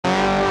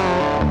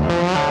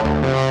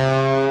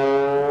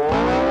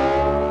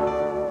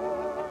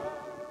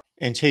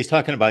And Chase,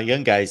 talking about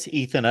young guys,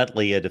 Ethan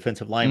Utley, a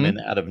defensive Mhm. lineman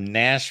out of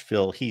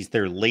Nashville, he's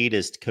their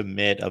latest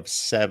commit of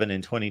 7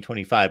 in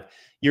 2025.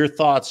 Your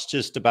thoughts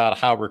just about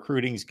how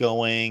recruiting's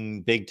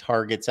going, big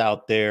targets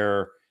out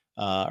there?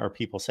 Are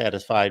people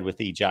satisfied with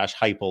the Josh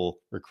Heupel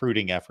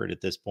recruiting effort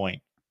at this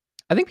point?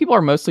 I think people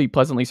are mostly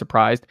pleasantly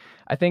surprised.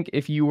 I think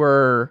if you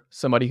were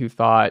somebody who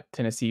thought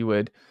Tennessee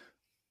would,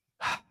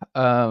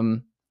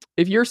 um,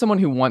 if you're someone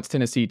who wants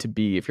Tennessee to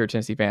be, if you're a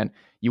Tennessee fan,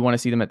 you want to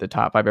see them at the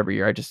top five every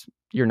year.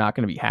 You're not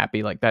going to be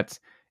happy. It's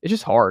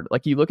just hard.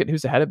 Like you look at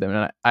who's ahead of them,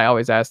 and I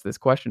always ask this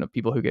question of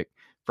people who get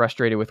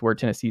frustrated with where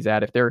Tennessee's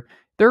at. If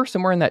they're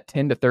somewhere in that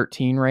 10 to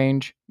 13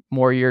 range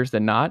more years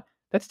than not,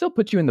 that still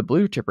puts you in the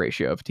blue chip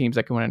ratio of teams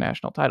that can win a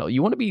national title.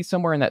 You want to be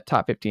somewhere in that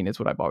top 15 is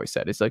what I've always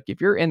said. It's like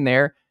if you're in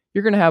there,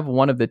 you're going to have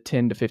one of the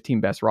 10 to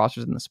 15 best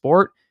rosters in the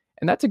sport.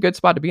 And that's a good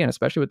spot to be in,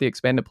 especially with the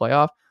expanded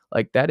playoff.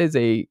 Like that is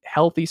a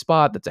healthy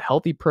spot. That's a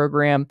healthy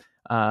program.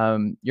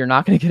 You're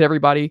not going to get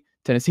everybody.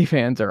 Tennessee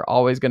fans are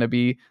always going to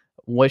be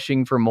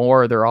wishing for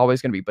more. They're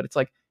always going to be, but it's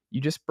like you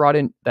just brought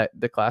in that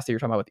the class that you're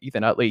talking about with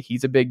Ethan Utley.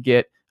 He's a big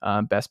get,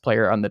 best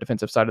player on the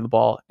defensive side of the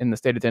ball in the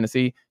state of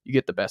Tennessee. You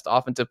get the best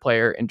offensive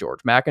player in George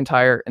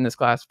McIntyre in this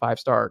class,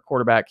 5-star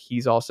quarterback.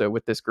 He's also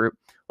with this group.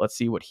 Let's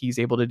see what he's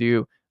able to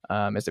do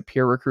as a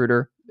peer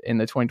recruiter in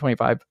the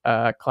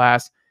 2025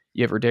 class.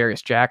 You have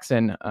Rodarius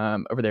Jackson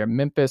over there in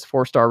Memphis,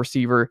 4-star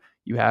receiver.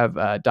 You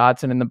have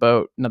Dodson in the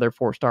boat, another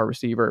 4-star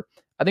receiver.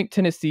 I think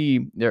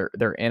Tennessee,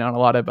 they're in on a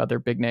lot of other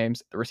big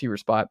names at the receiver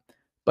spot.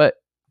 But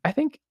I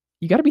think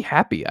you got to be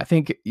happy. I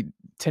think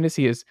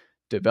Tennessee has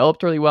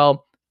developed really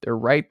well. They're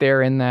right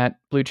there in that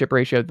blue chip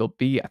ratio. They'll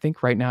be, I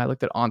think right now, I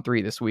looked at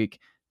On3 this week.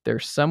 They're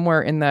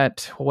somewhere in that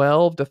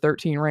 12 to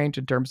 13 range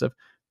in terms of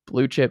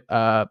blue chip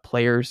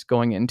players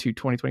going into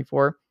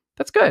 2024.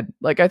 That's good.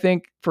 Like I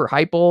think for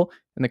Heupel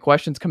and the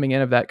questions coming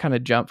in of that kind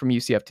of jump from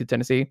UCF to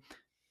Tennessee,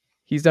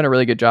 he's done a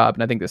really good job,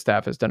 and I think the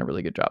staff has done a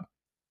really good job.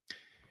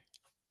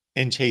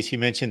 And Chase, you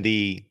mentioned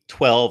the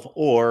 12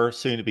 or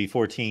soon to be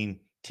 14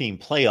 team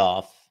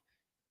playoff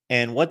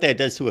and what that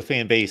does to a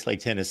fan base like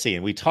Tennessee.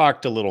 And we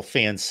talked a little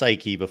fan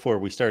psyche before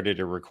we started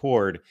to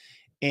record.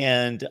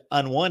 And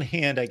on one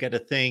hand, I got to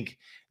think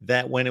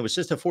that when it was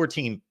just a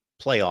 14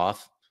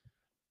 playoff,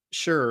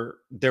 sure,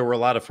 there were a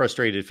lot of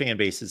frustrated fan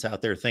bases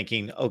out there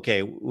thinking,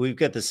 okay, we've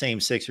got the same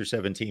 6 or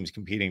 7 teams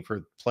competing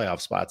for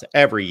playoff spots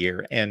every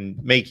year and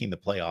making the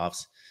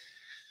playoffs.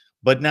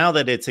 But now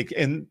that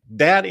and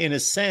that in a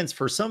sense,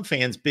 for some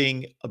fans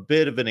being a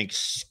bit of an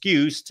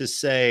excuse to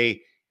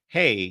say,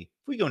 hey,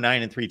 if we go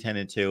 9-3,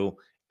 10-2,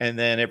 and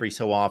then every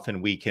so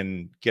often we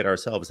can get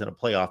ourselves in a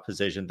playoff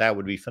position, that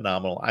would be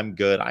phenomenal. I'm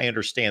good. I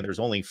understand there's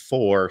only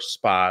 4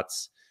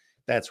 spots.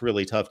 That's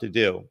really tough to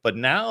do. But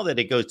now that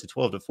it goes to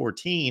 12 to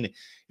 14,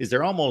 is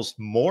there almost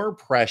more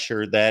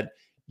pressure that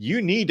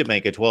you need to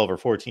make a 12 or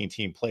 14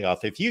 team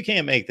playoff? If you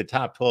can't make the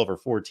top 12 or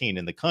 14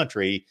 in the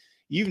country,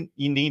 you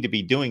need to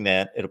be doing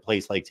that at a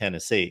place like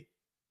Tennessee.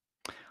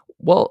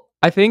 Well,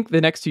 I think the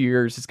next 2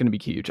 years is going to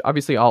be huge.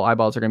 Obviously, all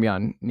eyeballs are going to be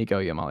on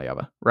Nico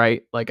Iamaleava,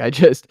 right? I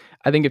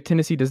think if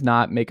Tennessee does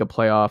not make a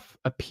playoff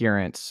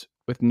appearance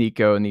with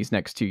Nico in these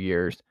next 2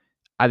 years,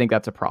 I think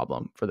that's a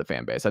problem for the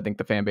fan base. I think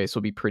the fan base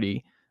will be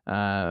pretty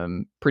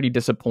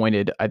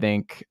disappointed. I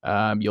think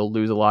you'll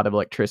lose a lot of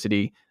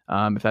electricity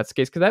if that's the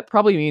case, because that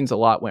probably means a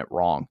lot went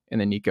wrong in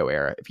the Nico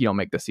era if you don't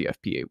make the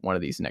CFP one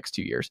of these next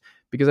 2 years.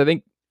 Because I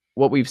think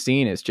what we've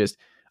seen is just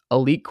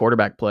elite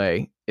quarterback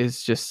play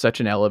is just such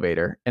an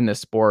elevator in this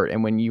sport.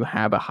 And when you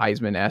have a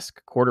Heisman-esque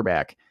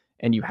quarterback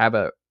and you have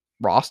a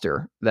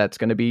roster that's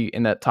going to be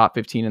in that top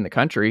 15 in the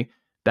country,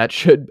 that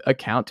should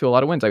account to a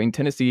lot of wins. I mean,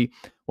 Tennessee,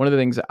 one of the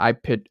things I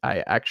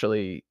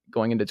actually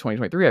going into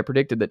 2023, I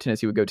predicted that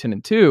Tennessee would go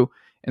 10-2,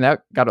 and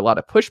that got a lot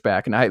of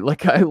pushback. And I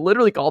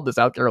literally called the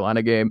South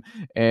Carolina game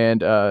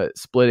and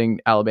splitting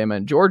Alabama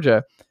and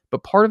Georgia.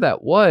 But part of that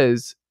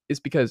is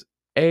because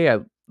I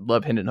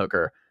love Hendon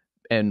Hooker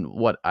and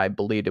what I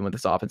believed in what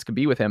this offense could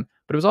be with him.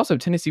 But it was also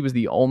Tennessee was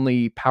the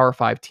only Power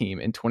 5 team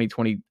in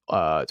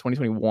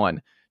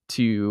 2021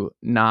 to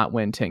not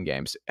win 10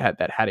 games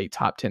that had a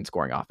top 10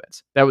 scoring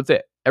offense. That was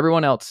it.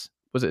 Everyone else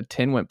was a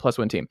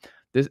 10-win+1 team.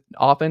 This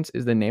offense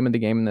is the name of the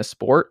game in this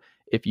sport.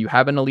 If you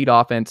have an elite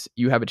offense,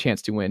 you have a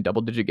chance to win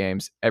double-digit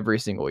games every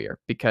single year,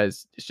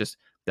 because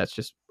that's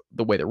just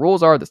the way the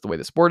rules are. That's the way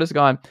the sport has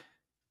gone.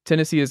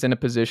 Tennessee is in a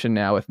position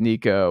now with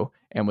Nico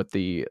and with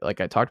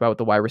like I talked about with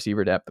the wide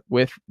receiver depth,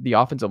 with the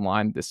offensive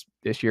line this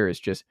year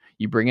is just,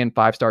 you bring in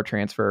 5-star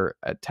transfer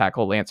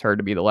tackle Lance Hurd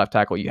to be the left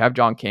tackle. You have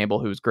John Campbell,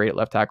 who was great at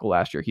left tackle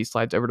last year. He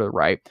slides over to the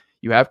right.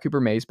 You have Cooper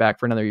Mays back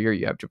for another year.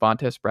 You have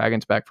Javonte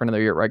Spraggins back for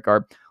another year at right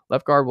guard.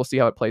 Left guard, we'll see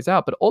how it plays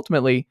out. But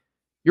ultimately,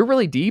 you're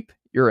really deep.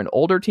 You're an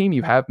older team.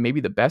 You have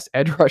maybe the best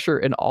edge rusher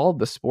in all of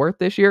the sport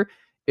this year.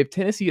 If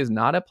Tennessee is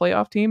not a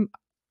playoff team,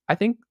 I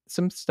think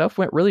some stuff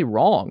went really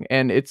wrong,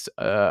 and it's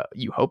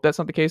you hope that's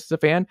not the case as a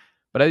fan,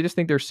 but I just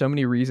think there's so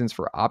many reasons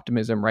for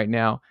optimism right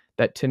now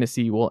that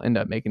Tennessee will end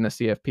up making the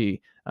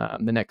CFP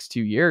the next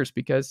 2 years,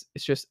 because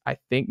it's just, I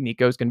think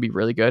Nico's going to be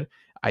really good.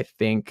 I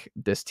think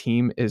this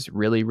team is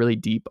really, really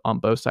deep on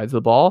both sides of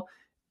the ball,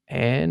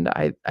 And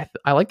I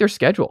like their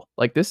schedule.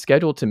 Like, this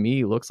schedule to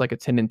me looks like a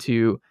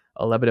 10-2,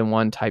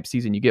 11-1 type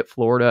season. You get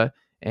Florida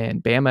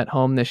and Bama at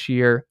home this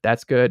year.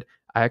 That's good.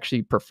 I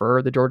actually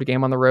prefer the Georgia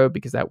game on the road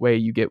because that way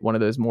you get one of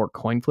those more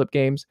coin flip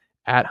games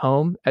at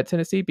home at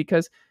Tennessee,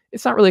 because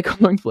it's not really a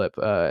coin flip,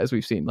 as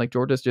we've seen. Like,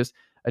 Georgia's just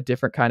a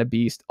different kind of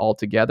beast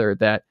altogether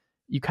that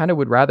you kind of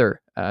would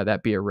rather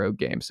that be a road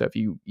game. So if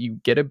you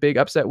get a big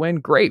upset win,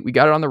 great. We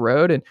got it on the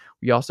road, and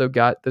we also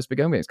got those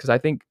big home games, because I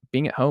think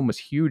being at home was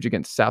huge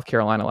against South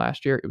Carolina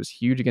last year. It was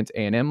huge against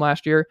A&M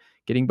last year,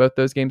 getting both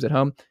those games at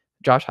home.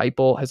 Josh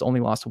Heupel has only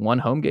lost one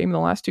home game in the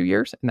last 2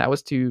 years, and that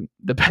was to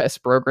the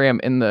best program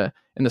in the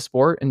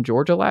sport in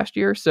Georgia last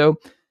year. So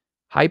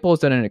Heupel has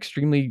done an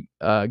extremely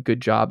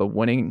good job of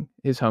winning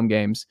his home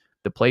games.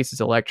 The place is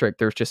electric.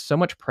 There's just so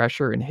much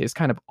pressure in his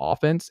kind of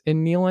offense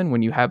in Neyland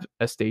when you have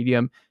a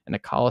stadium and a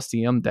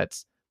coliseum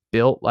that's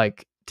built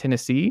like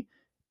Tennessee.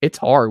 It's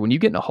hard when you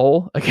get in a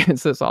hole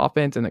against this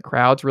offense and the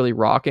crowd's really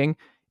rocking.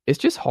 It's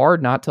just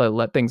hard not to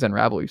let things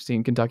unravel. We've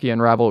seen Kentucky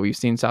unravel. We've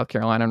seen South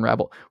Carolina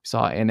unravel. We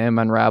saw A&M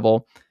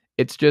unravel.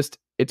 It's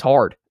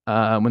hard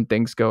when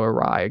things go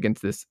awry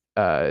against this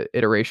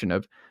iteration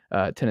of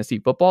Tennessee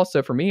football.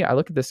 So for me, I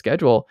look at the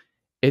schedule.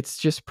 It's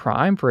just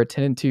prime for a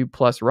 10-2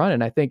 plus run.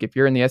 And I think if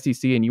you're in the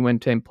SEC and you win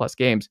 10 plus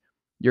games,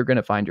 you're going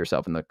to find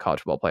yourself in the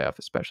college football playoff,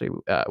 especially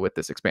with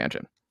this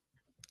expansion.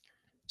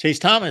 Chase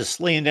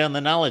Thomas laying down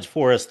the knowledge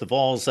for us. The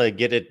Vols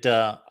get it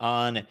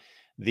on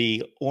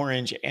the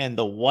orange and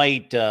the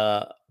white.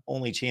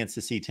 Only chance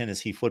to see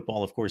Tennessee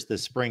football, of course,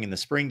 this spring in the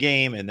spring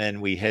game. And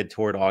then we head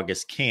toward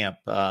August camp.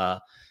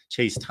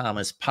 Chase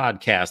Thomas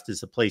podcast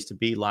is a place to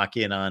be. Lock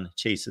in on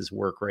Chase's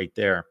work right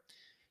there.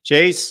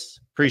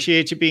 Chase,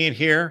 appreciate you being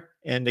here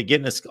and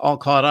getting us all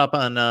caught up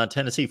on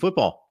Tennessee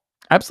football.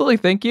 Absolutely.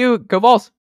 Thank you. Go Vols.